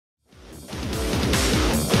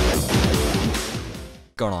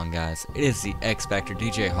going on, guys? It is the X Factor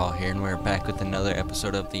DJ Hall here, and we're back with another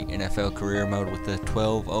episode of the NFL Career Mode with the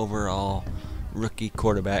 12 overall rookie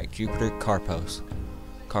quarterback Jupiter Karpos.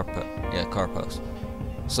 Karpos.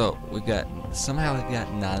 So we've got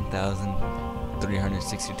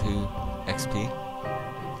 9,362 XP.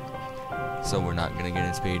 So we're not gonna get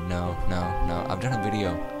in speed. No. I've done a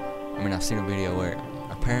video. I've seen a video where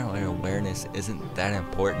apparently awareness isn't that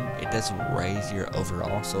important. It does raise your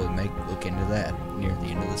overall, so we may look into that near the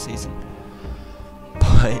end of the season.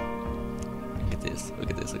 But look at this.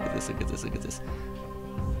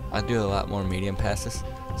 I do a lot more medium passes,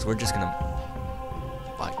 so we're just gonna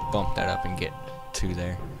like bump that up and get 2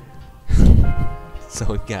 there. So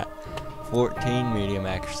we've got 14 medium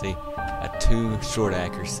accuracy, a 2 short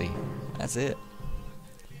accuracy. That's it.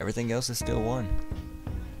 Everything else is still 1.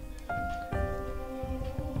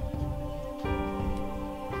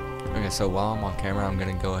 Okay, so while I'm on camera, I'm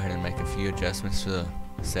gonna go ahead and make a few adjustments to the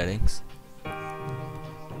settings.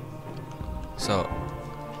 So,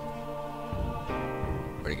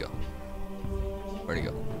 where'd he go?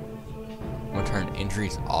 I'm gonna turn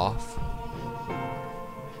injuries off,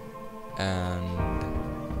 and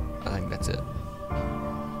I think that's it.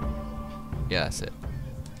 Yeah, that's it.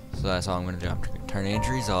 So that's all I'm gonna do. I'm gonna turn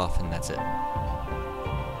injuries off, and that's it.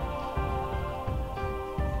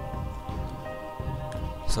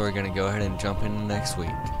 So we're gonna go ahead and jump into next week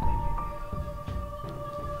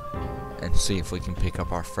and see if we can pick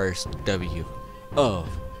up our first W of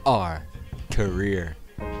our career.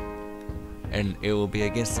 And it will be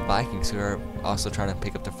against the Vikings, who are also trying to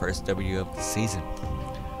pick up the first W of the season.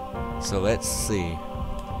 So let's see.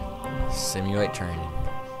 Simulate training.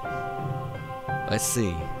 Let's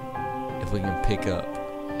see if we can pick up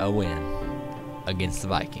a win against the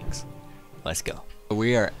Vikings. Let's go.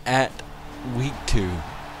 We are at week 2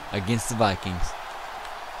 against the Vikings.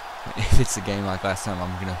 If it's a game like last time,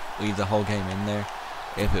 I'm gonna leave the whole game in there.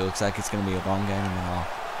 If it looks like it's gonna be a long game, and then I'll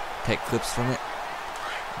take clips from it.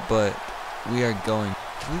 But we are going.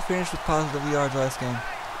 Did we finish with positive yards last game?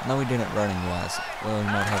 No, we didn't running wise. Well, we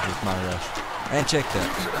might have with my rush. And check that.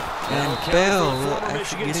 And Bell will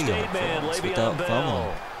actually get a yard for us without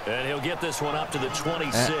fumbling. And he'll get this one up to the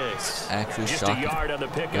 26. That's actually just shocking. a yard on the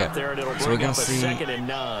pickup there, and it'll So we're bring gonna up a see 2nd and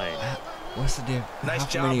 9. What's the difference? Nice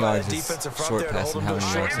How many job by yards the is defensive front short there to pass and hold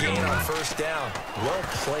how him many to a yards is short gain on long? first down. Well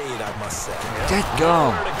played, I must say. Get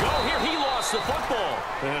going. Nowhere to go here. He lost the football.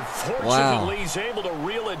 And fortunately, Wow. he's able to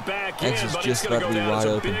reel it back in, This is but just it's going about to to go be down as wide a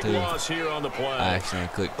open big too. loss here on the play. I actually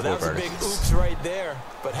clicked Well, that was a 4 big verticals. oops right there.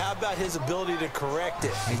 But how about his ability to correct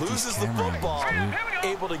it? Hate these Loses the camera football, angles,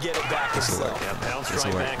 able to get it back himself. Yeah, bounce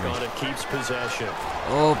This'll right work back for me. on it, keeps possession.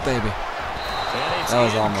 Oh, baby. And it's That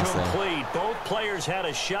was almost there. incomplete. Both players had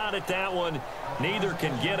a shot at that one. Neither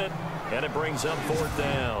can get it, and it brings up 4th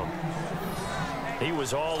down. He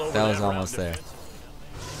was all over That was route almost there. defense.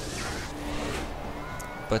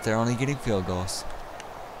 But they're only getting field goals.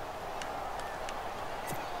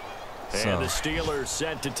 And the Steelers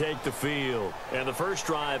set to take the field. And the first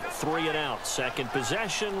drive, 3 and out. Second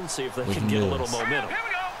possession. Let's see if they can get a little momentum.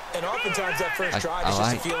 And oftentimes that first drive is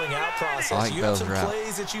just a feeling out process. I like you have some Bell's route.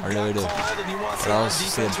 plays that you've I really do. got called and you want But I some also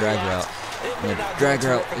see a defense drag react. route. It And may the not drag go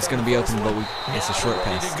route terrific is on going to the be first open, but one. it's a Now short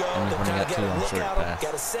they're ready pass. to go. And we've They've only got kinda 2 on look short at 'em, pass.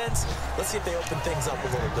 got a sense. Let's see if they open things up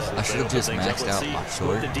a little bit. I should have just maxed out my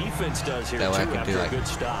short. What the defense does here That way I too could do after a like good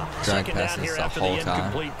stop. drag Second down passes here the after whole the time.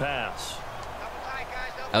 incomplete pass.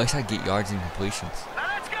 At least I get yards and completions. Oh,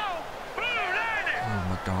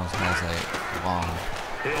 McDonald's has a long.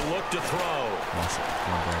 He'll look to throw. Come on,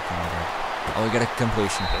 Brad. Oh, we got a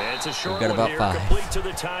completion. It's a short We've got one about here, 5. complete to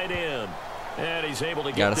the tight end. And he's able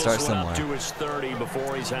to get Gotta this start one somewhere. up to his 30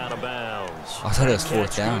 before he's out of bounds. I thought it was Catch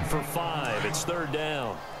 4th down. good for 5. It's 3rd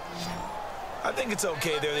down. I think it's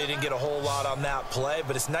okay there. They didn't get a whole lot on that play,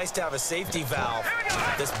 but it's nice to have a safety valve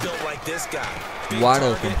that's built like this guy. Big Wide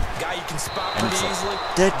target, open. guy you can spot And pretty it's easily. a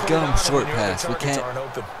dead Put it gum on him short when your other pass. We targets can't. aren't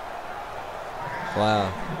open.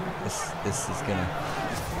 Wow.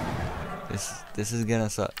 This is gonna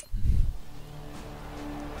suck.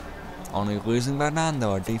 Only losing by 9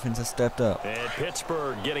 though. Our defense has stepped up. And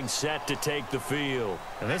Pittsburg getting set to take the field.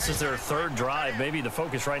 And this is their 3rd drive. Maybe the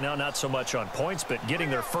focus right now not so much on points, but getting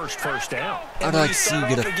their first down. I'd like to see you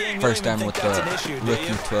get a first down with the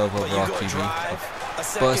rookie 12 overall QB.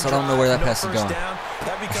 But I don't know where that pass is going. I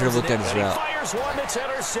should have looked at his route. Fires one that's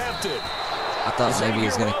intercepted. I thought maybe he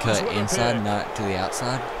was gonna cut inside, not to the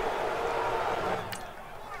outside.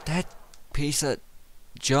 That piece of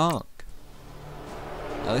junk.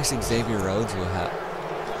 At least Xavier Rhodes will have.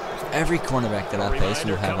 every cornerback that I face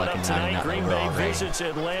will have like a 99 overall rating by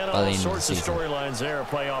the end of the season. I like Brown's right.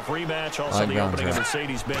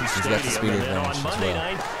 He's got the speed advantage as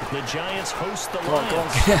well. The Giants host the Come on,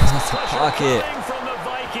 Lions. that's a pocket. From the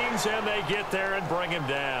Vikings, and they get there and bring him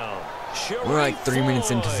down. We're like 3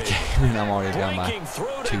 minutes into the game, and I'm already down by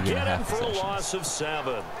 2.5 possessions.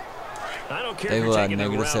 I don't care They if will you're have taking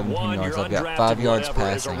negative it round 17 one, yards. you're I've got undrafted, 5 yards whatever.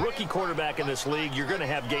 passing. As a rookie quarterback in this league, you're going to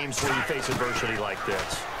have games where you face adversity like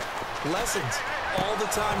this. Lessons. All the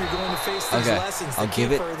time you're going to face these lessons. I'll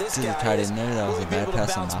give it to the tight end there. That was a bad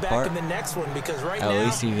pass on my part. At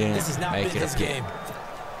least he didn't make it a game.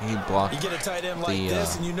 He blocked you get a tight end like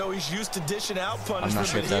this, and you know he's used to dishing out punishment. I'm not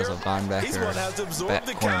sure if that was a linebacker or back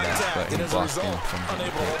cornerback, but he blocked him from the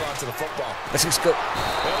hold on to the football. Let's just go. I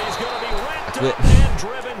quit. I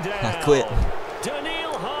quit.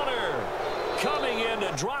 Daniil Hunter coming in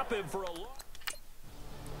to drop him for a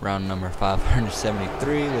Round number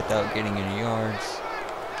 573 without getting any yards.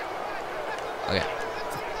 Okay.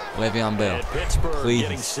 Le'Veon Bell, please.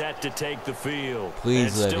 Getting set to take the field.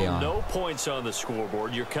 Please, Le'Veon. Le'Veon. No points on the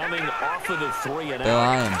scoreboard. You're coming off of the 3 and out. Bell,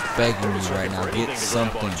 I am begging you right now, get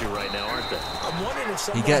something.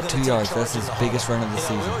 He got 2 yards. That's his biggest run of the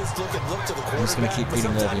season. I'm just going to keep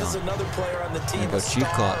beating Le'Veon. I'm going to go cheap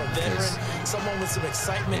clock because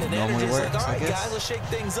it normally works, I guess. Let's shake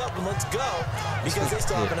things up and let's go because they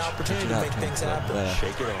still have an opportunity to make things happen.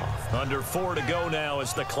 Shake it off. Under 4 to go now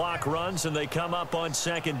as the clock runs and they come up on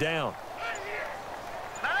second down.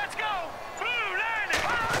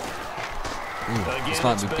 Ooh, this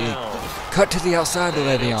might be big. Cut to the outside to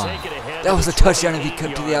Le'Veon. That was a touchdown if he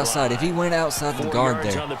cut to the outside. If he went outside the guard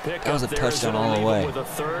there, that was a touchdown all the way. They're going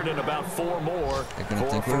to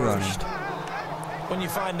think we're running. When you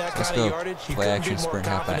find that Let's kind of go. yardage, you Play couldn't action be more sprint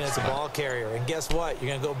halfback confident as a spot. ball carrier. And guess what? You're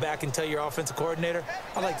going to go back and tell your offensive coordinator,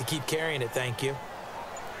 I'd like to keep carrying it, thank you.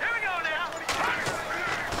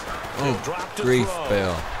 Oh, grief,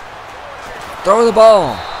 Bell. Throw the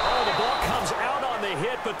ball. Oh, the ball comes out on the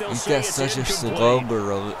hit, but they'll He's say got it's such a incomplete. slow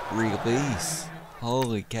release.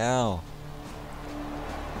 Holy cow.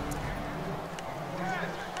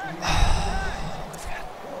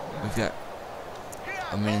 We've got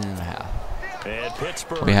a minute and a half. And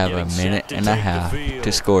Pittsburgh We have a getting set minute to and a take the half field.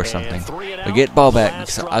 to score And something. 3 and We out. get ball back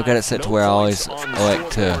Last because I've got it set to drive. where I No always points on the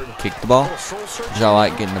elect to scoreboard. kick the ball. Because I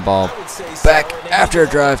like getting the ball I would say so. back And they after a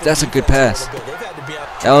need drive. to That's a good pass. They've had to be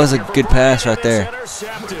out. That was a good pass right there.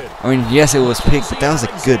 Intercepted. I mean, yes, it was picked, but that was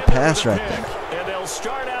a good pass right there. And they'll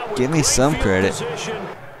start out with Give me great some field credit. position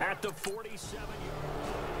at the 47.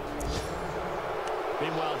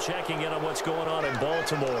 Meanwhile, checking in on what's going on in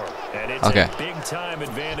Baltimore. And it's Okay. a big-time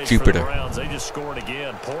advantage Jupiter. for the Browns. They just scored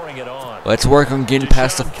again, pouring it on. Let's work on getting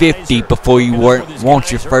past the 50 before you want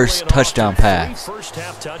your first touchdown pass.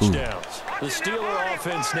 First-half touchdowns. The Steeler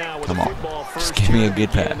offense now with Come the on. football Just first give me a here good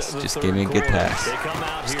at the end pass. of the Just third give me a good quarter. pass. They come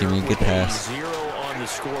out Just here give me a good with pass. 0 on the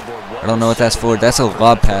scoreboard. I don't know what that's for. That's a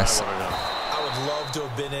lob pass. I would love to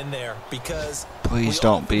have been in there because Please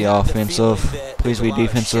don't be offensive. Please be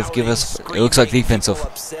defensive. Give us. It looks like defensive.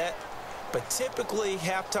 But typically,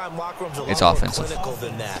 halftime locker rooms are a lot It's more offensive. clinical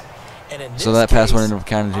than that. And in So this that pass case, wouldn't have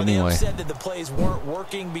counted are they anyway. upset that the plays weren't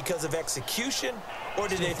working because of execution, or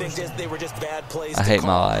did they think they were just bad plays? I to hate my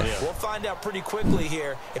call? life. We'll find out pretty quickly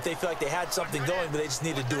here if they feel like they had something going, but they just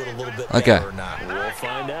need to do it a little bit Okay. better or not. We'll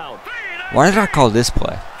find out. Why did I call this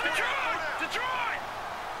play?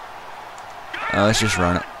 Let's just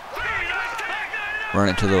run it. Run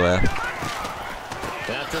it to the left.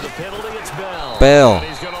 After the penalty, it's Bell. Bell. And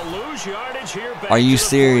he's going to lose yardage here back Are you to the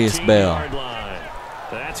serious, 14-yard Bell? line.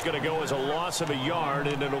 That's going to go as a loss of a yard,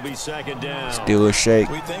 and it'll be second down. Steelers shake.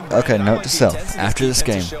 We think Okay, right now, note like to the self. intensity After this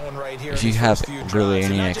game, defense is showing right here if in you these have first few really drives.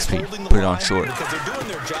 any They're not just XP, holding the put it on line short. because they're doing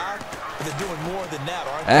their job, but they're doing more than that,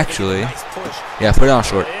 aren't they? Actually, Nice push. yeah, put it on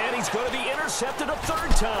short. And he's going to be intercepted a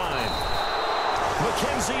third time.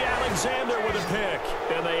 Mackenzie Alexander with a pick.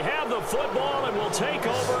 And they have the football and will take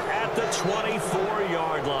over at the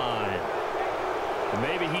 24-yard line. And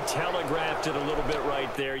maybe he telegraphed it a little bit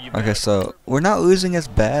right there. Okay, so we're not losing as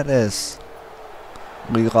bad as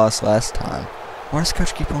we lost last time. Why does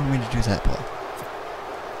Coach keep wanting me to do that play?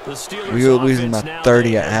 The Steelers We were losing by offense now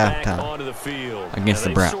 30 at back halftime onto the field. against And the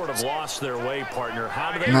they've Browns. sort of lost their way, partner.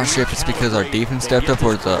 How do they I'm not sure if it's because our recalibrate defense and stepped get up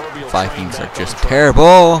or this the proverbial Vikings train are back just on track? terrible.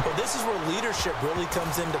 Well, this is where leadership really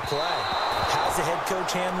comes into play. How's the head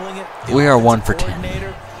coach handling it? The We are offensive 1 for 10.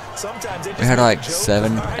 coordinator? Sometimes they We just had make like a joke.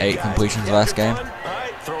 7, All right, 8 guys, completions you last having game. fun? All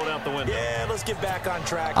right, Throw it out the window. yeah, let's get back on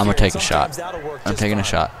track. I'm here. gonna take a shot. Sometimes that'll work I'm just taking a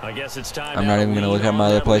fine. shot. I guess it's time I'm now not even to going to look lean at my on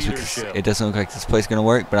other that plays because leadership. it doesn't look like this play's going to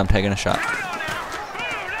work, but I'm taking a shot.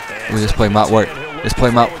 Ooh, this play might work. This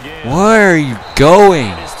play might. Where are you going?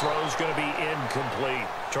 His throws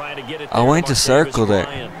get it. I went to circle there.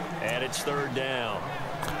 And it's third down.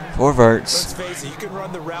 4 verts. Let's face it, you can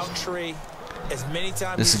run the route tree as many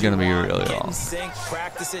times This as is you gonna be want, really get in long. sync,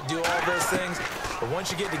 practice it, do all those things. But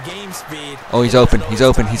once you get to game speed, Oh, he's open. He's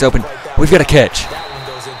open. He's open. We've got a catch. that one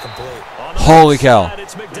goes incomplete. Holy cow.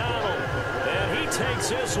 It's McDonald. And he takes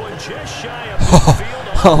this one just shy of midfield.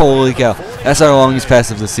 Holy cow. That's our longest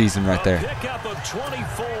pass of the season right there. Pickup of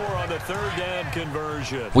 24 on the third down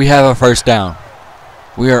conversion. We have a first down.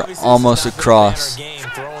 We are almost across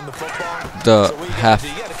the half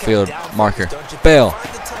field marker. Bail.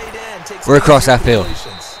 We're across that field.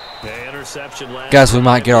 Guys, we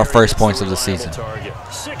might get our first points of the season.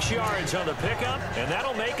 6 yards on the pickup, and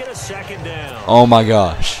that'll make it a second down. Oh my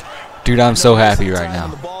gosh. Dude, I'm so happy right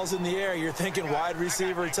now.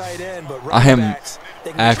 I am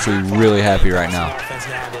actually really happy right now.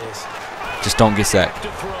 Just don't get sacked.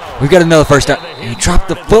 We got another first down. He dropped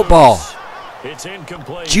the football. It's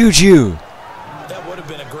incomplete. Juju. That would have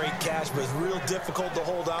been a great catch, but it's real difficult to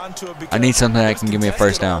hold on to it because I need something that can give me a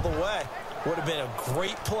first down. Would have been a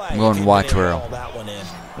great play. I'm going wide twirl.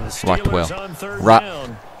 Wide twirl. Right.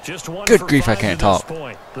 Good grief, I can't talk.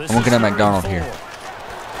 I'm looking at McDonald here.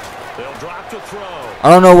 I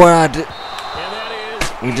don't know where I did.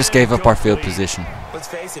 We just gave up our field position. Let's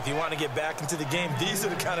face it, if you want to get back into the game, these are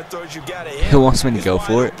the kind of throws you got to hit. Who wants me to go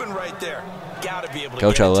for it?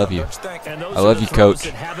 Coach, I love you. I love you,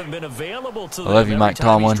 Coach. I love you, Mike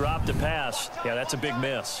Tomlin. Yeah, that's a big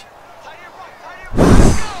miss.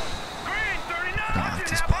 I don't like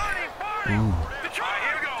this play. Ooh.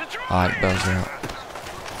 Alright, Bowser out.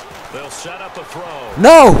 They'll set up a throw.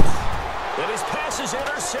 No! And his pass is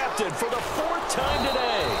intercepted for the 4th time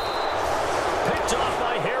today. Picked off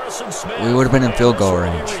by Harrison Smith. We would have been in field goal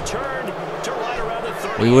range.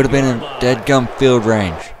 We would have been in dead gum field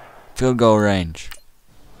range. Field goal range.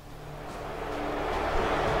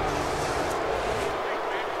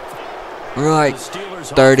 We're like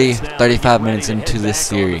 30, 35 minutes into this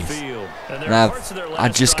series. And I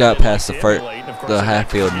just got past the half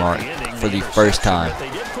field mark for the first time.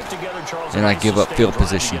 And I give up field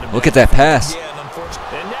position. Look at that pass.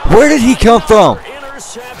 Where did he come from? Picked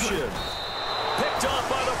off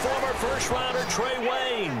by the former first-rounder Trey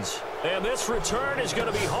Waynes. And this return is going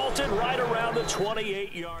to be halted right around the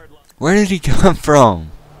 28-yard line. Where did he come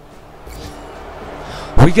from?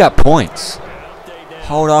 We got points.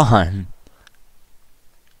 Hold on.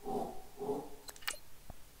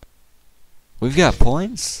 We've got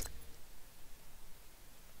points?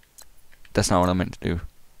 That's not what I meant to do.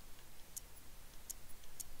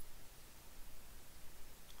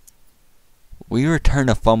 We returned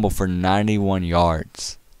a fumble for 91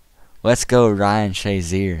 yards. Let's go, Ryan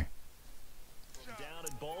Shazier.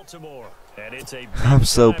 I'm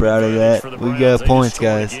so proud of that. We got points,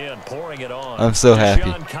 guys. I'm so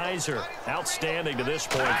happy. Outstanding to this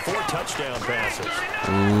point. 4 touchdown passes.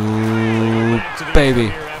 Ooh, baby.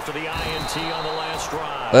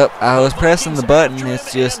 Well, I was pressing the button.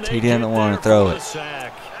 It's just he didn't want to throw it.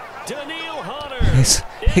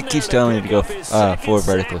 He keeps telling me to go 4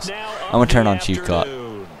 verticals. I'm going to turn on cheat clock.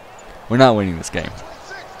 We're not winning this game.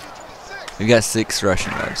 We got 6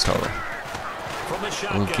 rushing yards total.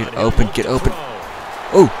 Oh, get open, get open.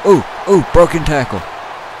 Oh, oh, oh, broken tackle.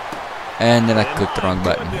 And then I clicked the wrong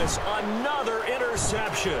button.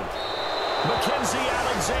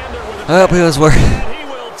 Oh, he was working.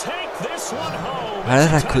 Why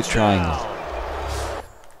did I click triangle?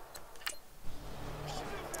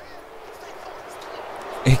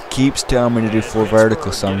 It keeps telling me to do 4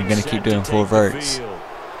 verticals, so I'm going to keep doing 4 verts.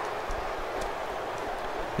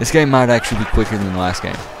 This game might actually be quicker than the last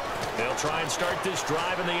game. They'll try and start this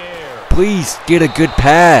drive in the air. Please get a good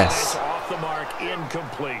pass. Off the mark,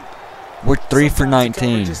 incomplete. We're 3 for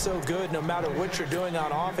 19. Just so good, no matter what you're doing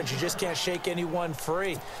on offense, you just can't shake anyone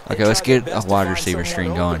free. Okay, let's get a wide receiver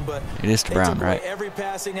screen going. It is to Brown, right?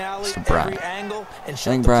 It's to Brown. I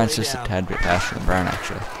think Brown's just a tad bit faster than Brown,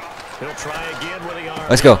 actually.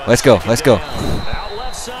 Let's go, let's go, let's go.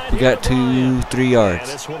 We got 2, 3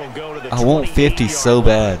 yards. I want 50 so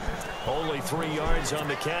bad. Only 3 yards on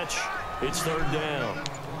the catch. It's third down.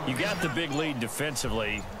 You got the big lead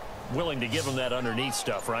defensively. Willing to give them that underneath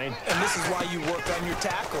stuff, right? And this is why you work on your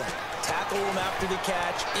tackling. Tackle them after the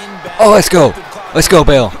catch. Oh, let's go. Let's go,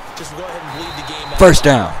 Bale. Just go ahead and bleed the game out. First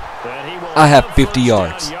down. I have 50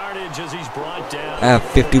 yards. I have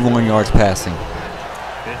 51 yards passing.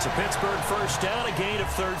 It's a Pittsburgh first down, a gain of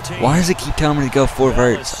 13. Why does it keep telling me to go 4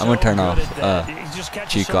 verts? I'm going to turn off He just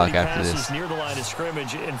catches cheat so clock many after passes this. near the line of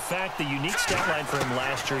scrimmage. In fact, the unique stat line for him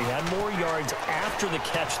last year, he had more yards after the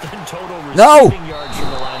catch than total receiving yards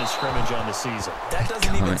from the line of scrimmage on the season. That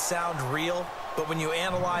doesn't even sound real, but when you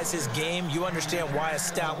analyze his game, you understand why a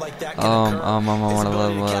stat like that can occur.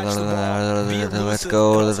 Let's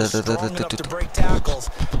go.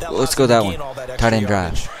 Let's go that one. Tight end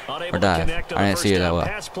drive. Or dive. I didn't see it that well.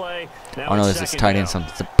 Oh no, this is tight end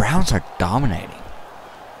something. The Browns are dominating.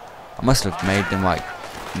 I must have made them like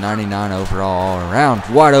 99 overall all around.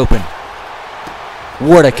 Wide open.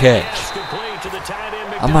 What a catch.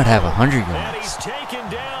 I might have 100 yards. He's taken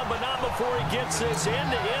down, but not before he gets this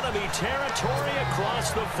into enemy territory across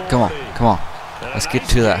the 40. Come on, come on. Let's get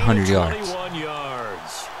to that 100 yards.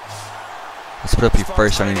 Let's put up your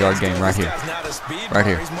first 100-yard game right here. Right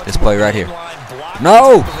here. This play right here.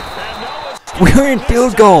 No! We're in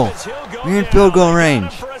field goal. We're in field goal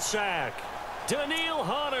range.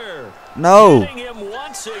 No. Him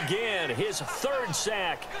once again, his third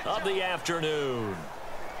sack of the afternoon.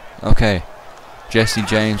 Okay. Jesse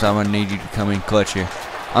James, I'm going to need you to come in clutch here.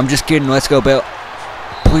 I'm just kidding. Let's go, Bill.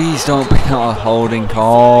 Please don't be a holding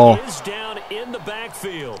call. Is down in the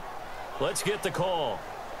backfield. Let's get the call.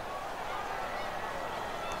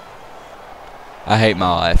 I hate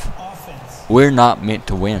my life. We're not meant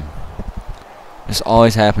to win. This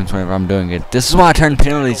always happens whenever I'm doing it. This is why I turn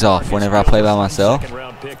penalties off whenever I play by myself. Second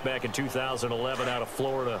round pick back in 2011 out of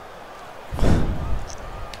Florida.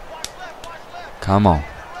 Come on.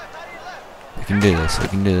 We can do this. We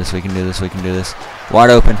can do this. We can do this. We can do this. Wide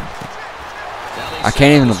open. I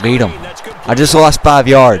can't even lead him. I just lost 5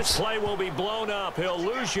 yards.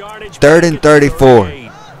 3rd and 34.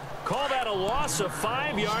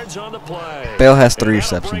 Bell has 3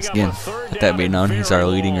 receptions. Again, let that be known. He's our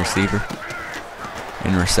leading receiver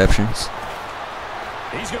in receptions.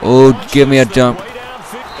 Oh, give me a jump.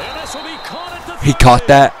 He caught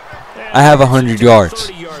that. I have 100 yards.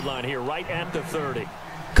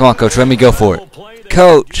 Come on, coach. Let me go for it.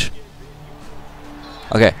 Coach.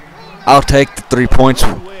 Okay. I'll take the 3 points.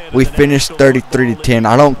 We finished 33-10.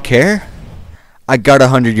 I don't care. I got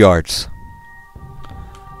 100 yards.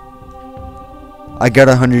 I got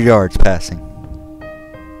 100 yards passing.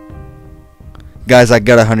 Guys, I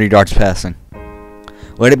got 100 yards passing.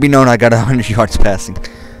 Let it be known I got 100 yards passing.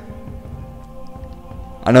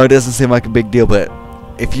 I know it doesn't seem like a big deal, but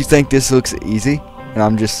if you think this looks easy, and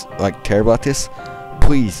I'm just like terrible at this,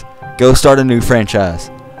 please go start a new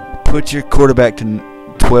franchise. Put your quarterback to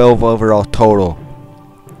 12 overall total.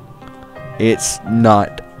 It's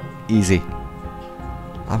not easy.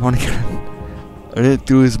 I want to get. I didn't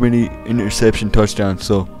throw as many interception touchdowns,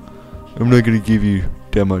 so I'm not gonna give you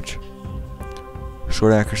that much.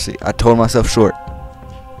 Short accuracy. I told myself short.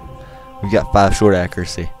 We got 5 short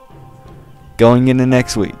accuracy. Going into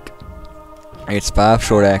next week, it's 5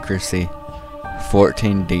 short accuracy,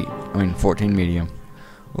 14 deep. 14 medium.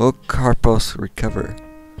 Will Karpos recover?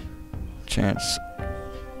 Chance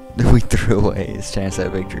that we threw away his chance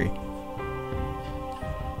at victory.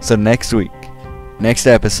 So next week, next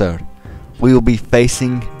episode, we will be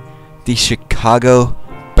facing the Chicago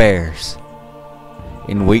Bears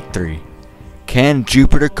in week 3. Can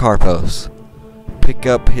Jupiter Karpos pick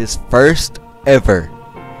up his first ever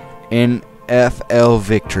NFL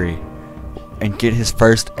victory and get his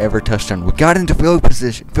first ever touchdown? We got into field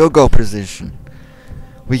goal position.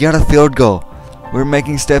 We got a field goal. We're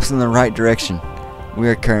making steps in the right direction. We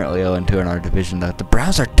are currently 0-2 in our division, though. The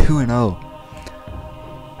Browns are 2-0.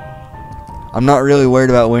 I'm not really worried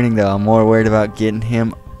about winning, though. I'm more worried about getting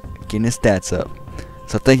his stats up.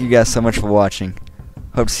 So thank you guys so much for watching.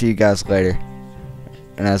 Hope to see you guys later.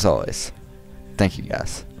 And as always, thank you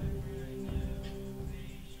guys.